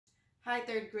Hi,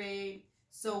 third grade.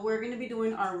 So we're going to be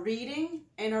doing our reading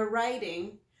and our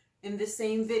writing in the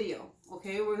same video.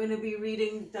 Okay, we're going to be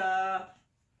reading the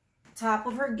top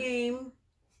of her game,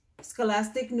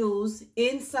 Scholastic News.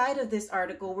 Inside of this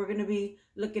article, we're going to be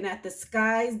looking at the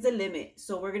sky's the limit.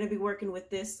 So we're going to be working with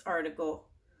this article.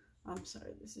 I'm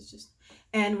sorry, this is just,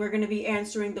 and we're going to be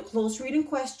answering the close reading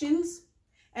questions.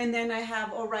 And then I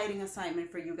have a writing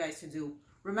assignment for you guys to do.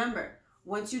 Remember,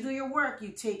 once you do your work, you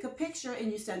take a picture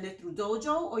and you send it through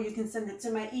Dojo, or you can send it to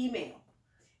my email.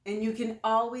 And you can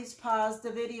always pause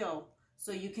the video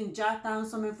so you can jot down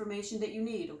some information that you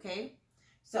need, okay?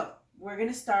 So we're going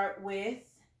to start with,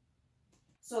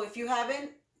 so if you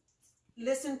haven't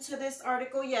listened to this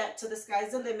article yet, to The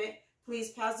Sky's the Limit,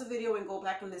 please pause the video and go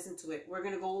back and listen to it. We're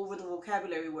going to go over the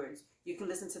vocabulary words. You can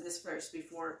listen to this first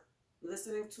before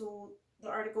listening to the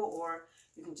article, or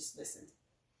you can just listen.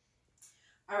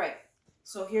 All right,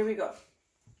 so here we go.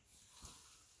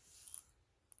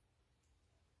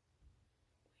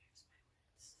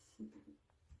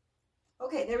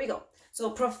 Okay, there we go.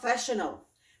 So professional,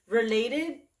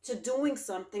 related to doing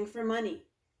something for money.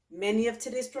 Many of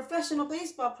today's professional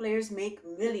baseball players make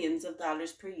millions of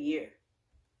dollars per year.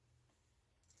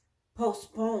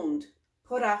 Postponed,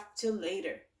 put off till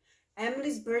later.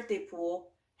 Emily's birthday pool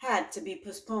had to be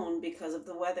postponed because of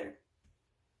the weather.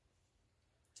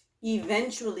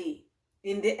 Eventually,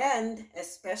 in the end,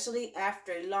 especially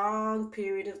after a long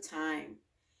period of time,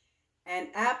 an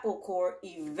apple core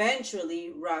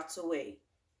eventually rots away.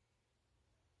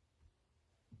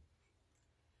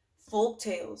 Folk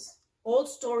tales, old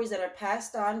stories that are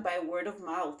passed on by word of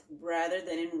mouth rather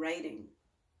than in writing.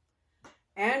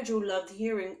 Andrew loved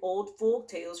hearing old folk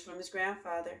tales from his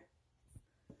grandfather.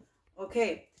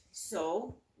 Okay,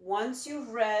 so once you've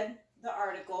read the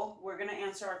article, we're going to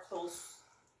answer our close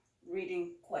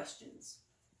reading questions.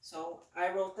 So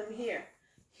I wrote them here.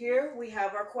 Here we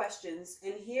have our questions,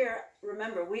 and here,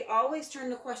 remember, we always turn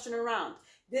the question around.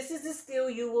 This is a skill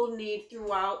you will need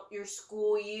throughout your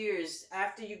school years.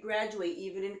 After you graduate,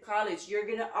 even in college, you're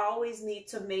going to always need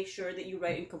to make sure that you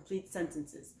write in complete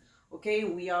sentences. Okay,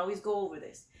 we always go over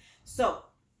this. So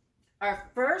our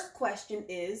first question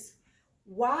is,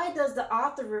 why does the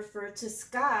author refer to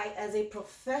Sky as a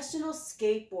professional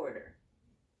skateboarder?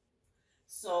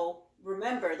 So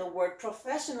remember, the word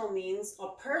professional means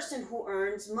a person who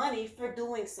earns money for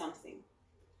doing something.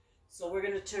 So we're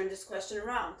going to turn this question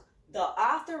around. The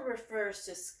author refers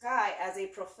to Sky as a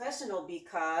professional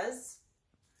because,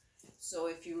 so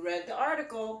if you read the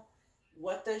article,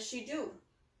 what does she do?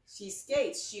 She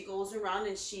skates. She goes around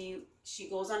and she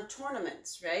goes on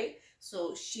tournaments, right?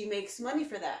 So she makes money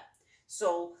for that.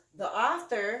 So the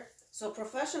author, so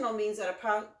professional means that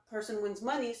a person wins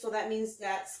money, so that means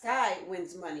that Sky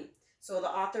wins money. So the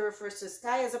author refers to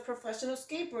Sky as a professional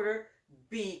skateboarder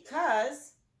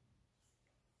because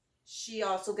she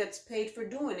also gets paid for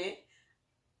doing it,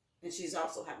 and she's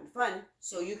also having fun.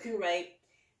 So you can write,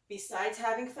 besides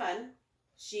having fun,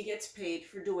 she gets paid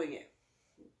for doing it.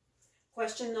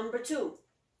 Question number 2.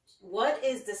 What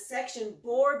is the section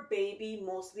Bored Baby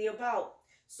mostly about?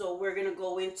 So we're going to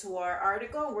go into our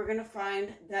article, and we're going to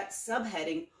find that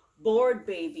subheading, Bored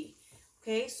Baby.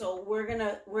 Okay, so we're going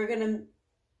to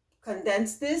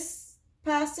condense this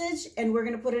passage, and we're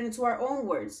going to put it into our own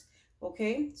words.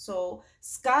 Okay, so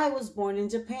Sky was born in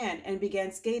Japan and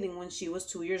began skating when she was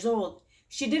 2 years old.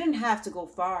 She didn't have to go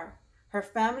far. Her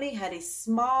family had a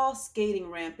small skating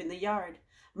ramp in the yard.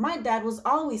 My dad was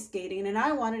always skating, and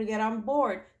I wanted to get on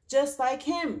board just like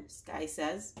him, Sky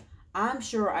says. I'm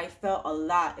sure I felt a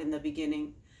lot in the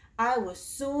beginning. It was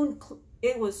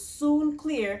soon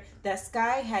clear that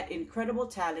Sky had incredible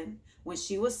talent. When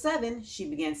she was 7, she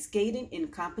began skating in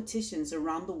competitions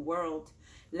around the world.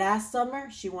 Last summer,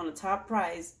 she won a top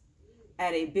prize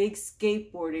at a big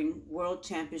skateboarding world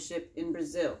championship in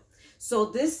Brazil. So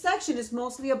this section is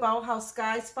mostly about how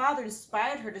Sky's father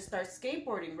inspired her to start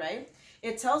skateboarding, right?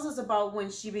 It tells us about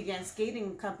when she began skating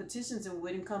in competitions and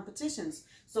winning competitions.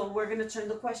 So we're going to turn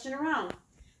the question around.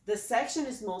 The section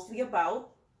is mostly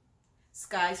about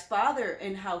Sky's father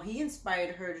and how he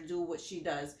inspired her to do what she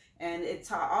does. And it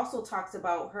also talks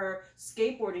about her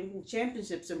skateboarding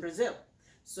championships in Brazil.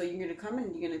 So you're going to come in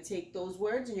and you're going to take those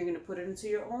words and you're going to put it into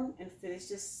your own and finish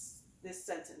this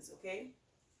sentence, okay?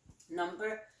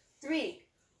 Number 3,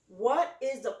 what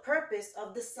is the purpose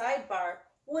of the sidebar?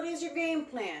 What is your game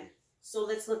plan? So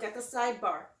let's look at the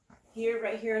sidebar here,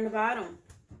 right here in the bottom,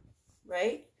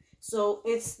 right? So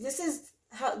this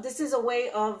is a way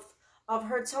of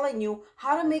her telling you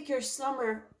how to make your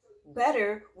summer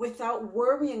better without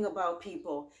worrying about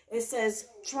people. It says,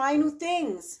 try new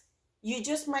things. You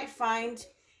just might find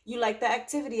you like the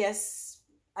activity as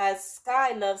as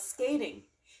Sky loves skating.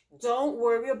 Don't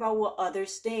worry about what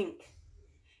others think.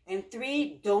 And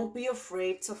 3, don't be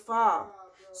afraid to fall.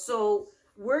 So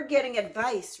we're getting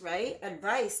advice, right?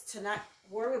 Advice to not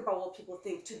worry about what people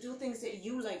think, to do things that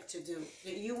you like to do,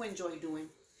 that you enjoy doing.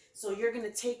 So you're going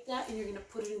to take that and you're going to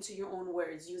put it into your own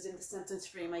words using the sentence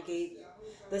frame I gave you.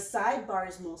 The sidebar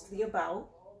is mostly about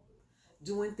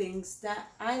doing things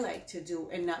that I like to do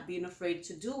and not being afraid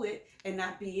to do it and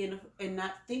not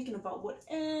thinking about what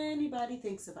anybody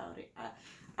thinks about it.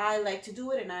 I like to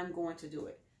do it and I'm going to do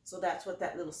it. So that's what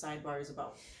that little sidebar is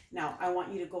about. Now, I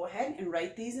want you to go ahead and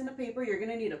write these in the paper. You're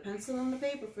going to need a pencil and the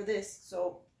paper for this.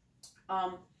 So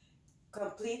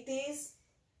complete these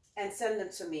and send them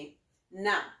to me.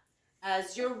 Now,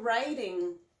 as your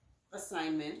writing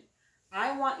assignment,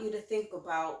 I want you to think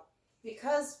about,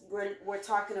 because we're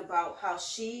talking about how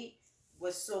she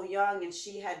was so young and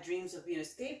she had dreams of being a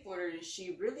skateboarder and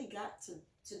she really got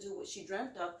to do what she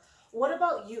dreamt of. What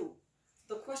about you?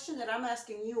 The question that I'm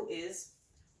asking you is,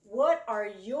 what are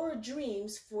your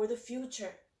dreams for the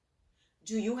future?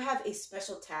 Do you have a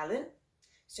special talent?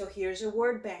 So here's your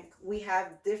word bank. We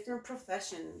have different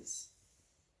professions.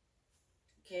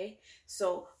 Okay,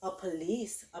 so a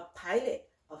police, a pilot,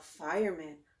 a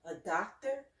fireman, a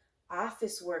doctor,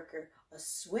 office worker, a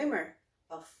swimmer,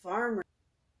 a farmer,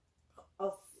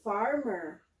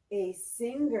 a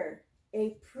singer,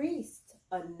 a priest,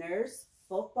 a nurse,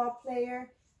 football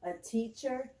player, a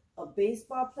teacher, a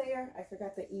baseball player. I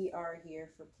forgot the ER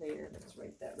here for player. Let's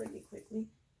write that really quickly.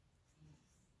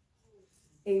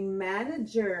 A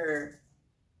manager,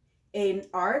 an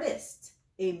artist,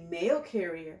 a mail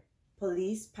carrier,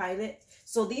 police, pilot.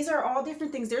 So these are all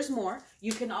different things. There's more.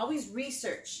 You can always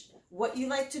research what you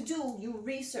like to do. You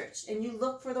research and you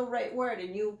look for the right word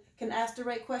and you can ask the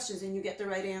right questions and you get the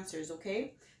right answers.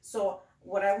 Okay. So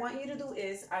what I want you to do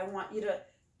is I want you to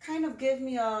kind of give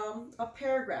me a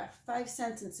paragraph, 5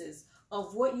 sentences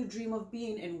of what you dream of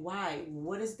being and why.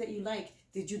 What is that you like?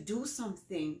 Did you do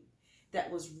something that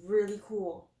was really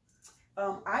cool?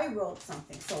 I wrote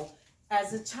something. So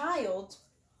as a child,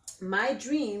 my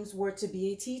dreams were to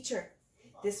be a teacher.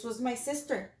 This was my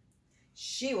sister.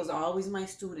 She was always my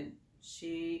student.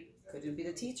 She couldn't be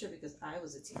the teacher because I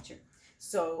was a teacher.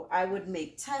 So I would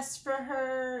make tests for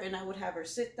her and I would have her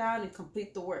sit down and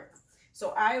complete the work.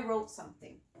 So I wrote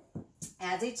something.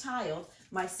 As a child,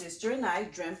 my sister and I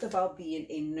dreamt about being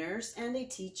a nurse and a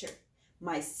teacher.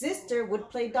 My sister would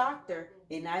play doctor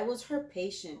and I was her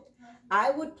patient.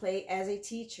 I would play as a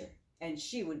teacher and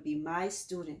she would be my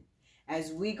student.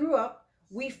 As we grew up,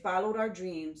 we followed our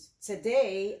dreams.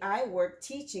 Today, I work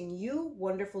teaching you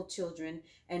wonderful children,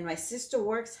 and my sister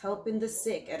works helping the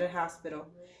sick at a hospital.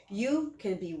 You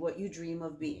can be what you dream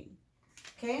of being.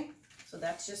 Okay? So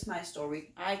that's just my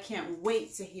story. I can't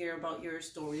wait to hear about your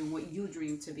story and what you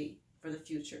dream to be for the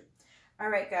future. All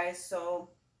right, guys.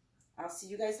 So I'll see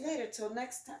you guys later. Till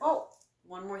next time. Oh,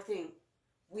 one more thing.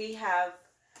 We have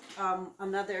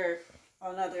another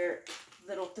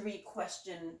little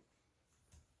 3-question.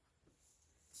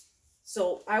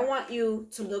 So I want you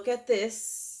to look at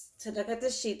this,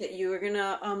 sheet that you are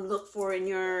gonna look for in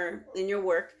your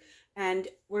work, and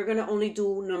we're gonna only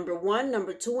do number 1,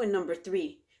 number 2, and number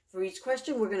 3. For each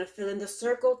question, we're gonna fill in the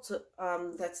circle to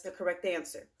that's the correct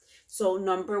answer. So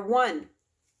number 1,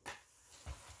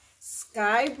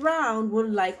 Sky Brown will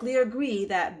likely agree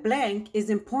that blank is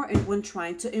important when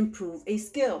trying to improve a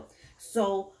skill.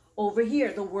 So over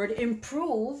here, the word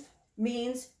improve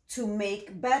means to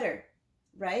make better.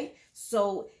 Right?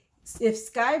 So if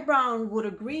Sky Brown would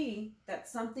agree that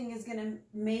something is going to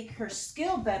make her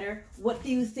skill better, what do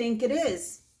you think it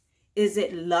is? Is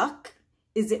it luck?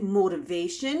 Is it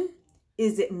motivation?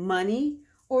 Is it money?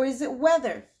 Or is it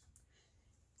weather?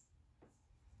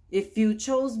 If you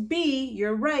chose B,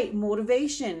 you're right,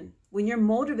 motivation. When you're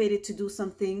motivated to do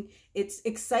something, it's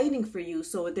exciting for you.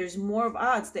 So there's more of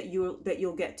odds that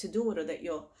you'll get to do it or that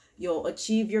you'll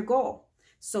achieve your goal.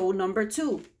 So number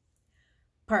 2.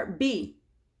 Part B,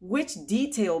 which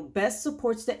detail best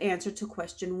supports the answer to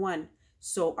question 1?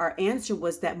 So our answer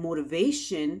was that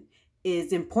motivation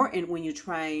is important when you're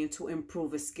trying to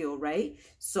improve a skill, right?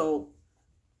 So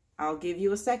I'll give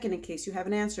you a second in case you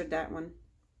haven't answered that one.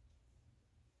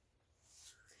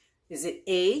 Is it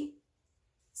A,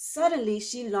 suddenly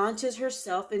she launches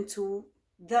herself into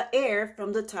the air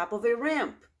from the top of a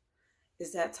ramp?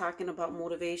 Is that talking about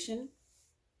motivation?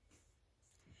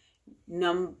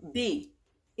 B,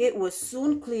 it was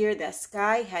soon clear that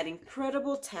Sky had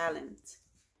incredible talent.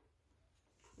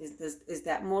 Is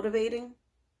that motivating?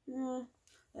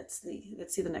 Let's see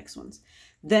the next ones.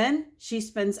 Then she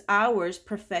spends hours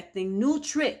perfecting new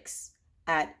tricks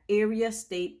at area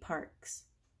state parks.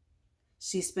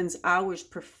 She spends hours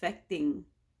perfecting.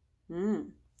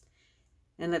 And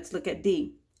let's look at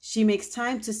D. She makes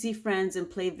time to see friends and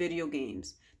play video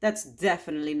games. That's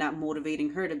definitely not motivating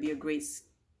her to be a great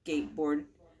skateboard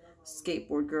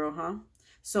girl, huh?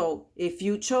 So if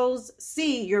you chose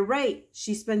C, you're right.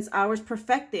 She spends hours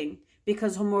perfecting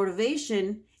because her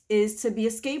motivation is to be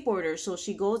a skateboarder. So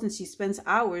she goes and she spends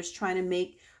hours trying to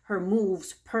make her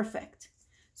moves perfect.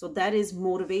 So that is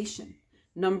motivation.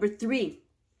 Number 3,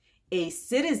 a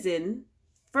citizen.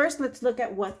 First, let's look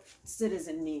at what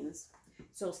citizen means.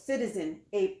 So citizen,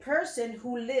 a person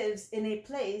who lives in a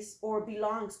place or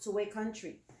belongs to a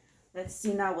country. Let's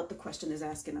see now what the question is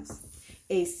asking us.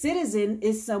 A citizen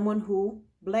is someone who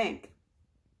blank.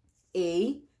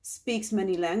 A, speaks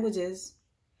many languages.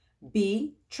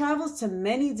 B, travels to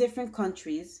many different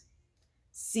countries.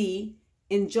 C,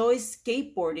 enjoys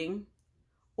skateboarding.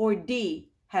 Or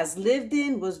D, has lived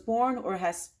in, was born, or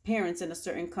has parents in a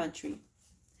certain country.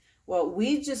 Well,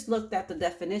 we just looked at the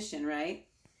definition, right?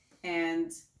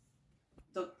 And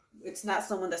it's not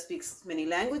someone that speaks many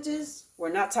languages.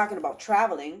 We're not talking about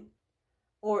traveling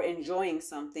or enjoying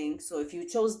something. So if you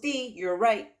chose D, you're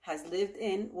right. Has lived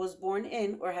in, was born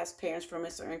in, or has parents from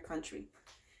a certain country.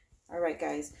 All right,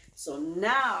 guys. So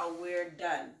now we're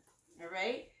done. All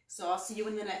right. So I'll see you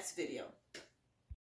in the next video.